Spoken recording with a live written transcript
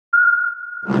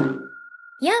Yum,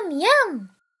 yum!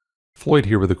 Floyd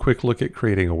here with a quick look at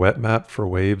creating a wet map for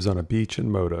waves on a beach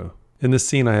in Modo. In this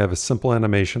scene I have a simple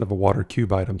animation of a water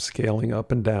cube item scaling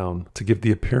up and down to give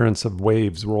the appearance of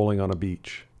waves rolling on a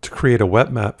beach. To create a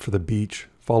wet map for the beach,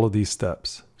 follow these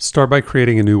steps. Start by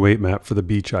creating a new weight map for the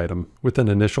beach item with an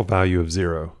initial value of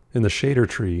 0. In the shader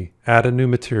tree, add a new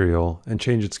material and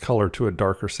change its color to a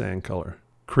darker sand color.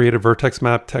 Create a vertex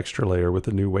map texture layer with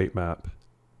a new weight map.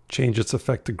 Change its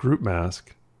effect to group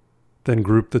mask, then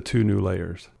group the two new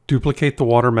layers. Duplicate the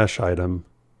water mesh item,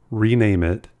 rename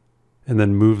it, and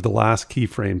then move the last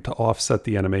keyframe to offset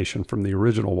the animation from the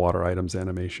original water item's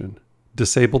animation.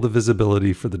 Disable the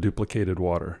visibility for the duplicated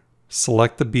water.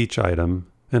 Select the beach item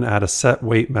and add a set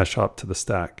weight mesh up to the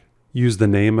stack. Use the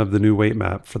name of the new weight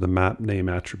map for the map name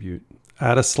attribute.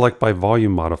 Add a select by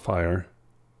volume modifier.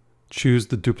 Choose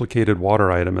the duplicated water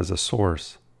item as a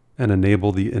source and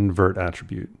enable the invert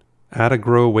attribute. Add a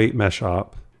grow weight mesh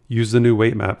op. Use the new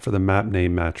weight map for the map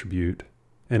name attribute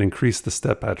and increase the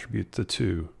step attribute to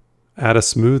 2. Add a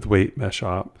smooth weight mesh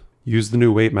op. Use the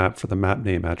new weight map for the map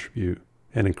name attribute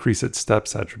and increase its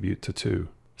steps attribute to 2.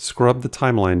 Scrub the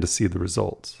timeline to see the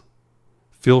results.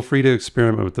 Feel free to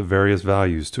experiment with the various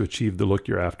values to achieve the look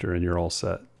you're after and you're all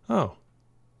set. Oh,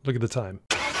 look at the time.